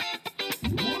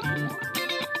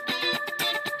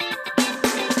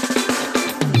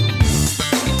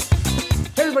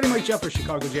Mike Jeffers,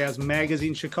 Chicago Jazz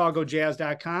Magazine,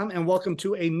 ChicagoJazz.com, and welcome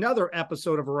to another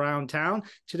episode of Around Town.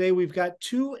 Today we've got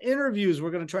two interviews.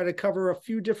 We're going to try to cover a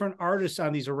few different artists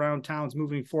on these Around Towns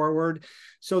moving forward.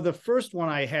 So the first one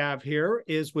I have here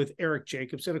is with Eric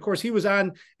Jacobson. Of course, he was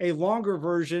on a longer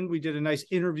version. We did a nice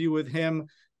interview with him,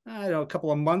 I don't know, a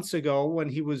couple of months ago when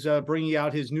he was bringing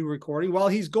out his new recording. While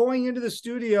he's going into the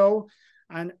studio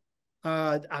on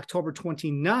October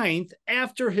 29th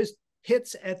after his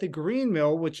hits at the Green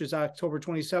Mill, which is October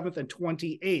 27th and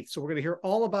 28th. So we're going to hear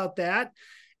all about that.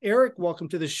 Eric, welcome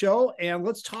to the show. And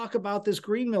let's talk about this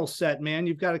Green Mill set, man.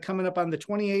 You've got it coming up on the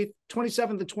 27th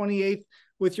and 28th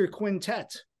with your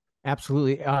quintet.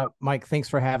 Absolutely. Mike, thanks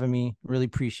for having me. Really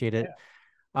appreciate it.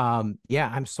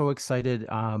 Yeah, I'm so excited.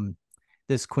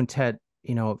 This quintet,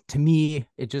 to me,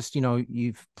 it just,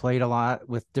 you've played a lot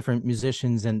with different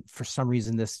musicians, and for some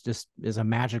reason, this just is a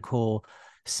magical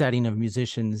setting of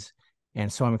musicians. And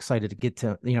so I'm excited to get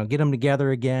them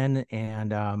together again.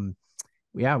 And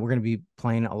yeah, we're going to be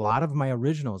playing a lot of my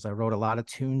originals. I wrote a lot of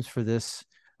tunes for this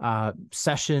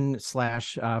session /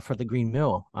 for the Green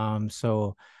Mill.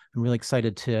 So I'm really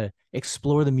excited to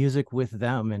explore the music with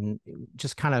them and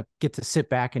just kind of get to sit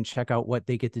back and check out what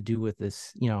they get to do with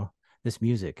this, this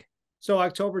music. So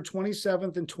October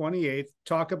 27th and 28th,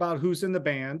 talk about who's in the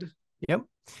band. Yep.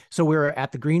 So we're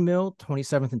at the Green Mill,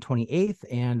 27th and 28th,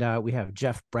 and we have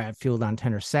Jeff Bradfield on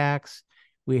tenor sax.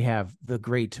 We have the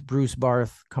great Bruce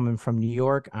Barth coming from New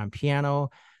York on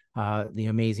piano, the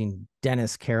amazing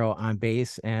Dennis Carroll on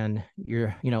bass, and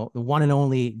the one and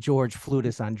only George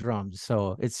Flutis on drums.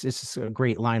 So it's just a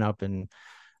great lineup, and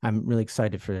I'm really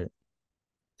excited for it.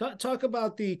 Talk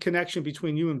about the connection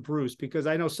between you and Bruce, because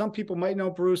I know some people might know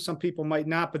Bruce, some people might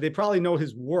not, but they probably know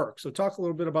his work. So talk a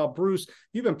little bit about Bruce.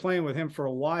 You've been playing with him for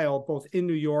a while, both in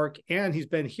New York, and he's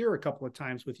been here a couple of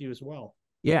times with you as well.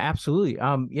 Yeah, absolutely.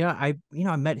 Yeah, I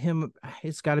met him,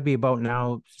 it's got to be about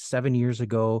now 7 years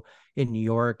ago in New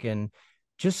York, and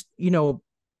just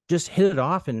hit it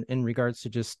off in regards to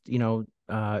just,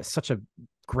 such a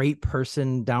great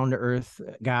person, down to earth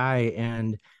guy.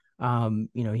 And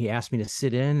he asked me to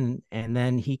sit in, and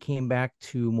then he came back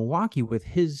to Milwaukee with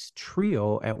his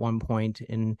trio at one point,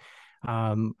 and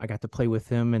I got to play with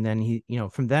him. And then he,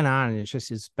 from then on,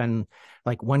 it's been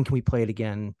like, when can we play it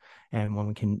again? And when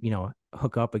we can,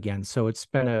 hook up again. So it's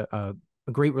been a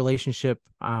great relationship,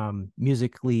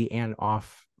 musically and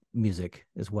off music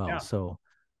as well. Yeah.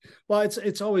 Well,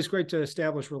 it's always great to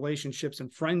establish relationships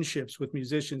and friendships with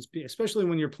musicians, especially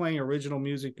when you're playing original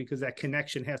music, because that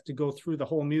connection has to go through the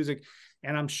whole music.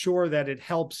 And I'm sure that it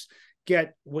helps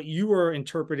get what you are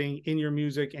interpreting in your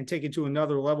music and take it to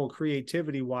another level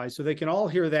creativity wise. So they can all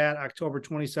hear that October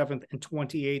 27th and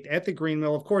 28th at the Green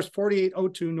Mill, of course,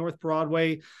 4802 North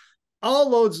Broadway.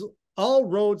 All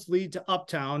roads lead to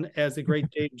Uptown, as the great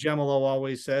Dave Gemolo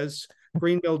always says.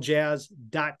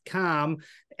 greenmilljazz.com.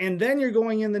 And then you're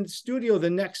going in the studio the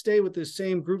next day with the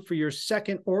same group for your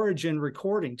second Origin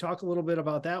recording. Talk a little bit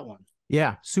about that one.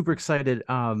 Yeah, super excited.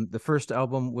 The first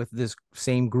album with this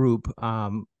same group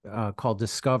called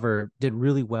Discover did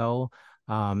really well,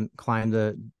 climbed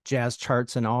the jazz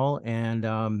charts and all.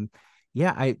 And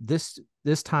yeah, this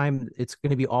time it's going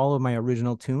to be all of my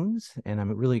original tunes, and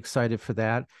I'm really excited for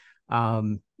that.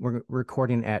 We're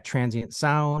recording at Transient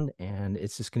Sound, and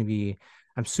it's just going to be,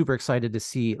 I'm super excited to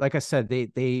see, like I said,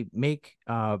 they make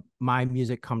my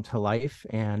music come to life.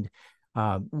 And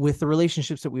with the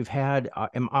relationships that we've had,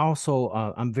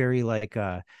 I'm very like,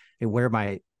 I wear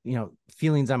my,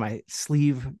 feelings on my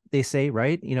sleeve, they say,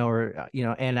 right.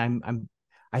 And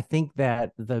I think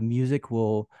that the music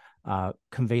will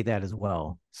convey that as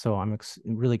well. So I'm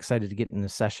really excited to get in the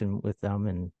session with them,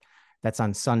 and that's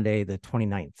on Sunday, the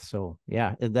 29th. So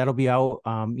yeah, that'll be out,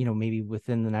 maybe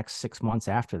within the next 6 months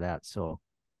after that. So.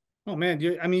 Oh man,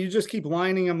 you just keep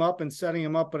lining them up and setting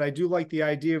them up, but I do like the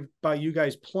idea about you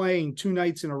guys playing 2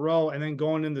 nights in a row and then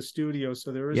going in the studio.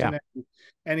 So there isn't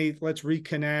any let's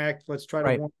reconnect, let's try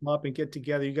to warm up and get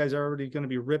together. You guys are already going to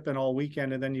be ripping all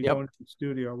weekend, and then you go into the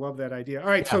studio. I love that idea. All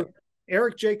right. Yeah. So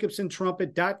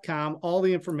ericjacobsontrumpet.com, all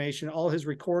the information, all his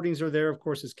recordings are there, of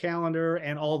course, his calendar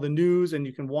and all the news, and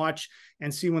you can watch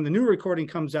and see when the new recording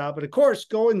comes out. But of course,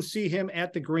 go and see him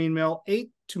at the Green Mill, 8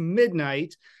 to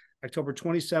midnight, October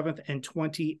 27th and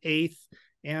 28th.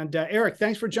 And Eric,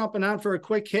 thanks for jumping on for a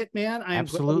quick hit, man. I am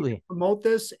glad to promote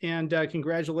this, and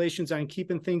congratulations on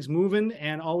keeping things moving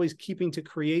and always keeping to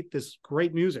create this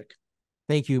great music.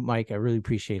 Thank you, Mike. I really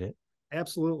appreciate it.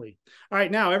 Absolutely. All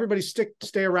right, now everybody stay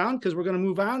around, because we're going to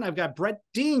move on. I've got Brett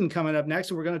Dean coming up next,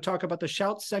 and we're going to talk about the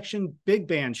Shout Section big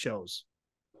band shows.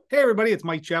 Hey, everybody, it's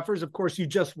Mike Jeffers. Of course, you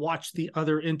just watched the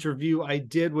other interview I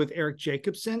did with Eric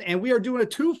Jacobson, and we are doing a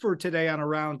twofer today on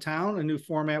Around Town, a new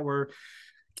format we're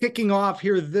kicking off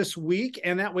here this week,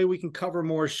 and that way we can cover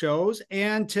more shows.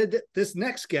 And this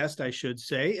next guest, I should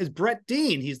say, is Brett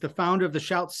Dean. He's the founder of the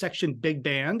Shout Section Big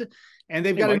Band, and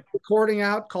they've got a recording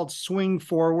out called Swing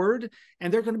Forward,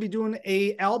 and they're going to be doing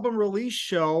a album release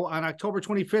show on October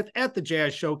 25th at the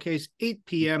Jazz Showcase, 8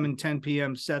 p.m. and 10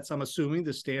 p.m. sets, I'm assuming,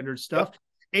 the standard stuff. Yep.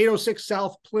 806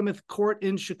 South Plymouth Court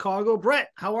in Chicago. Brett,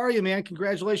 how are you, man?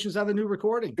 Congratulations on the new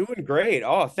recording. Doing great.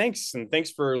 Oh, thanks. And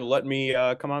thanks for letting me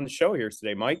come on the show here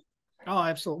today, Mike. Oh,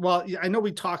 absolutely. Well, I know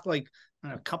we talked like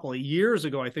a couple of years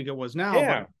ago, I think it was now.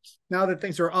 Yeah. But now that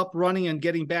things are up running and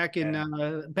getting back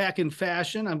in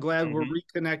fashion, I'm glad we're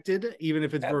reconnected, even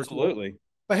if it's absolutely virtual.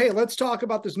 But hey, let's talk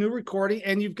about this new recording.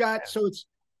 And you've got,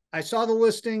 I saw the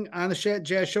listing on the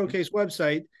Jazz Showcase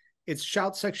website. It's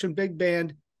Shout Section Big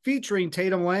Band featuring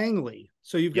Tatum Langley.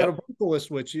 So you've got a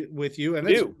vocalist with you, and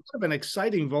it's kind of an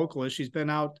exciting vocalist. She's been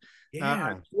out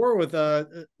on tour with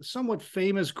a somewhat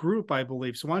famous group, I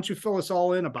believe. So why don't you fill us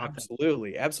all in about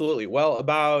that? Absolutely. Well,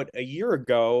 about a year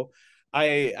ago,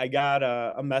 I got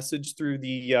a message through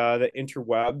the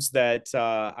interwebs that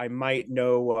I might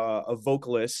know a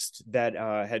vocalist that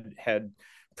had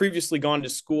previously gone to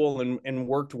school and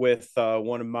worked with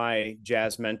one of my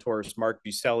jazz mentors, Mark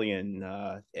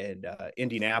Buselian, in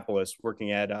Indianapolis,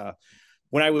 working at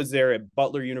when I was there at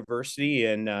Butler University,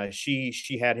 and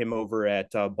she had him over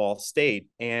at Ball State.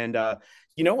 And I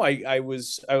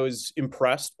was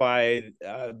impressed by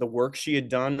the work she had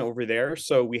done over there.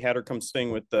 So we had her come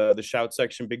sing with the Shout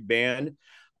Section Big Band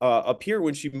up here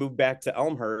when she moved back to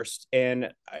Elmhurst.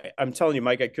 And I'm telling you,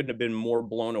 Mike, I couldn't have been more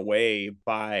blown away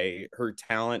by her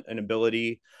talent and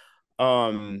ability.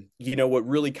 What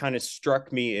really kind of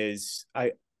struck me is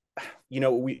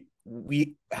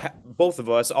both of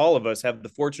us, all of us, have the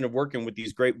fortune of working with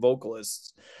these great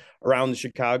vocalists around the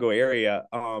Chicago area.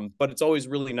 But it's always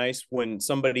really nice when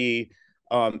somebody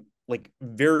like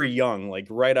very young, like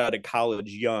right out of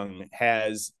college young,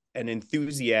 has an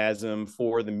enthusiasm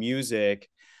for the music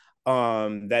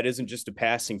that isn't just a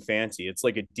passing fancy. It's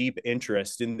like a deep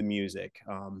interest in the music.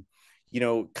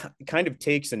 Kind of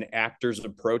takes an actor's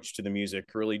approach to the music,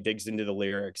 really digs into the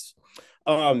lyrics.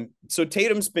 So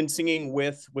Tatum's been singing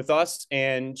with us,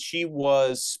 and she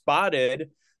was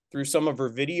spotted through some of her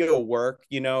video work.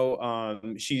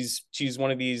 She's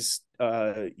one of these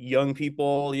young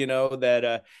people,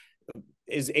 that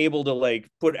is able to like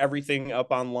put everything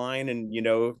up online and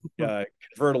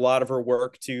convert a lot of her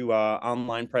work to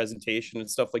online presentation and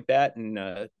stuff like that,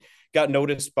 and got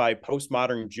noticed by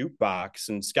Postmodern Jukebox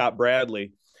and Scott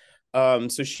Bradley.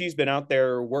 So she's been out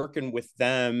there working with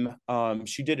them.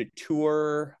 She did a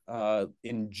tour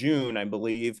in June, I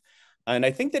believe, and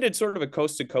I think they did sort of a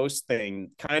coast to coast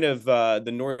thing, kind of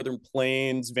the Northern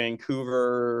Plains,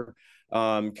 Vancouver,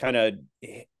 kind of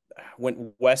went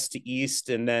west to east,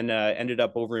 and then ended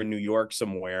up over in New York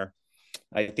somewhere.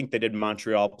 I think they did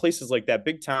Montreal, places like that,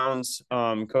 big towns,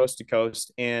 coast to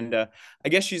coast. And I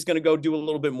guess she's going to go do a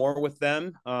little bit more with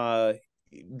them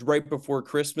right before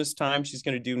Christmas time. She's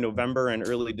going to do November and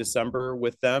early December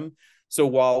with them. So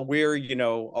while we're,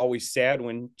 always sad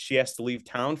when she has to leave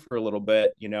town for a little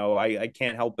bit, I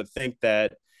can't help but think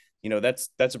that,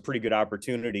 that's a pretty good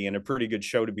opportunity and a pretty good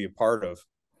show to be a part of.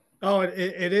 Oh,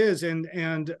 it is.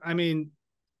 And I mean,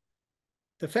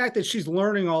 the fact that she's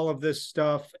learning all of this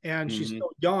stuff and she's so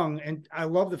young, and I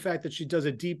love the fact that she does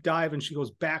a deep dive and she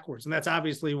goes backwards. And that's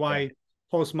obviously why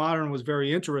Postmodern was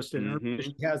very interested in her.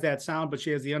 She has that sound, but she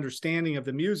has the understanding of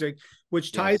the music,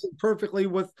 which ties in perfectly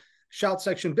with Shout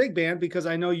Section Big Band, because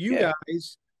I know you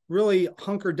guys really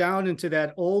hunker down into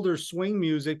that older swing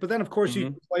music, but then of course you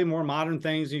can play more modern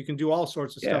things and you can do all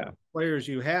sorts of stuff with the players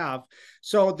you have.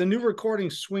 So the new recording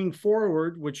Swing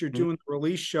Forward, which you're doing the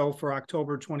release show for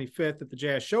October 25th at the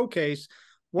Jazz Showcase,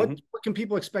 what can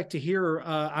people expect to hear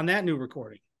on that new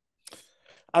recording?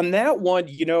 On that one,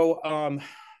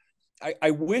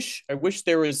 I wish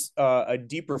there was a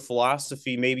deeper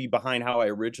philosophy maybe behind how I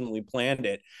originally planned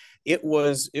it. It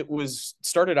was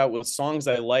started out with songs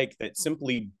I like that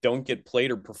simply don't get played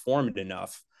or performed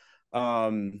enough.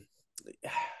 The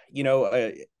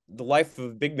life of a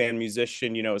big band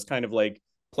musician, is kind of like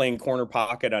playing corner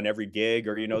pocket on every gig,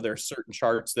 or, there are certain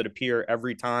charts that appear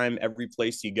every time, every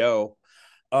place you go.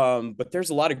 But there's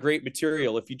a lot of great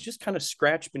material. If you just kind of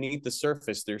scratch beneath the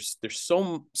surface, there's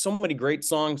so many great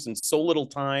songs in so little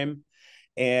time.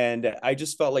 And I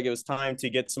just felt like it was time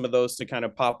to get some of those to kind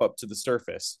of pop up to the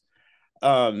surface.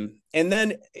 And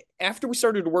then after we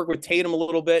started to work with Tatum a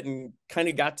little bit and kind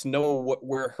of got to know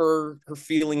where her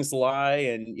feelings lie,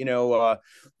 and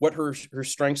what her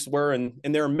strengths were, and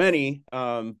there are many,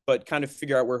 but kind of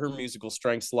figure out where her musical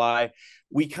strengths lie,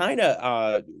 we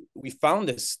we found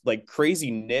this like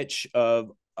crazy niche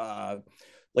of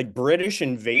like British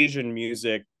invasion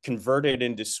music converted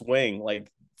into swing. Like,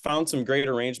 found some great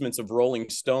arrangements of Rolling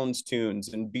Stones tunes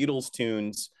and Beatles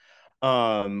tunes,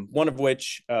 one of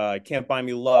which, Can't Buy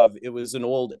Me Love. It was an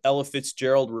old Ella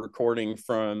Fitzgerald recording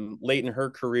from late in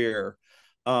her career,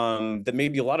 that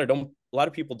maybe a lot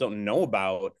of people don't know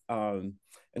about, and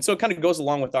so it kind of goes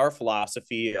along with our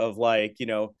philosophy of, like,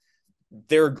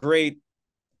 they're great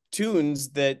tunes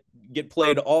that get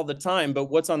played all the time, but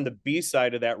what's on the B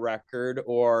side of that record?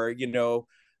 Or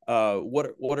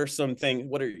what are some things,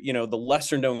 what are the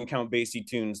lesser known Count Basie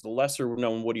tunes, the lesser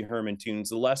known Woody Herman tunes,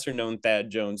 the lesser known Thad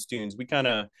Jones tunes? We kind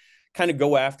of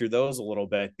go after those a little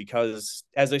bit, because,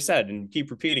 as I said and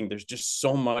keep repeating, there's just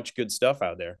so much good stuff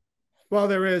out there. Well,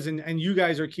 there is, and you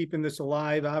guys are keeping this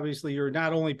alive. Obviously, you're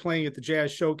not only playing at the Jazz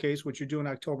Showcase, which you're doing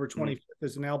October 25th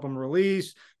as an album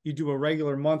release. You do a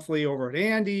regular monthly over at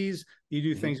Andy's. You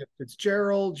do things at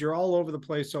Fitzgerald's. You're all over the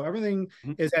place. So everything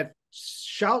is at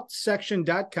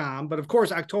shoutsection.com. But of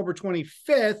course, October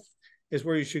 25th is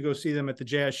where you should go see them at the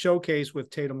Jazz Showcase with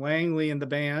Tatum Langley and the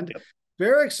band. Yep.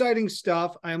 Very exciting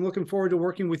stuff. I'm looking forward to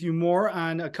working with you more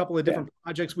on a couple of different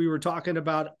projects we were talking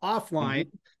about offline,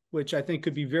 which I think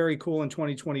could be very cool in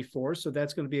 2024. So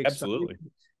that's going to be exciting. Absolutely.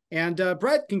 And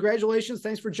Brett, congratulations.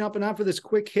 Thanks for jumping on for this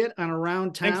quick hit on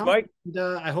Around Town. Thanks, Mike. And,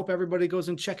 I hope everybody goes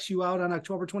and checks you out on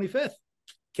October 25th.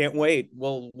 Can't wait.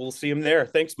 We'll see him there.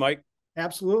 Thanks, Mike.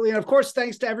 Absolutely. And of course,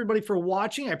 thanks to everybody for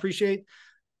watching. I appreciate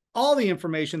all the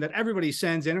information that everybody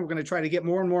sends in. We're going to try to get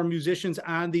more and more musicians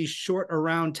on these short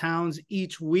Around Towns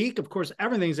each week. Of course,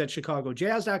 everything's at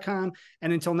chicagojazz.com.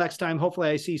 And until next time, hopefully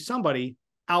I see somebody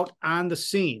out on the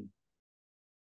scene.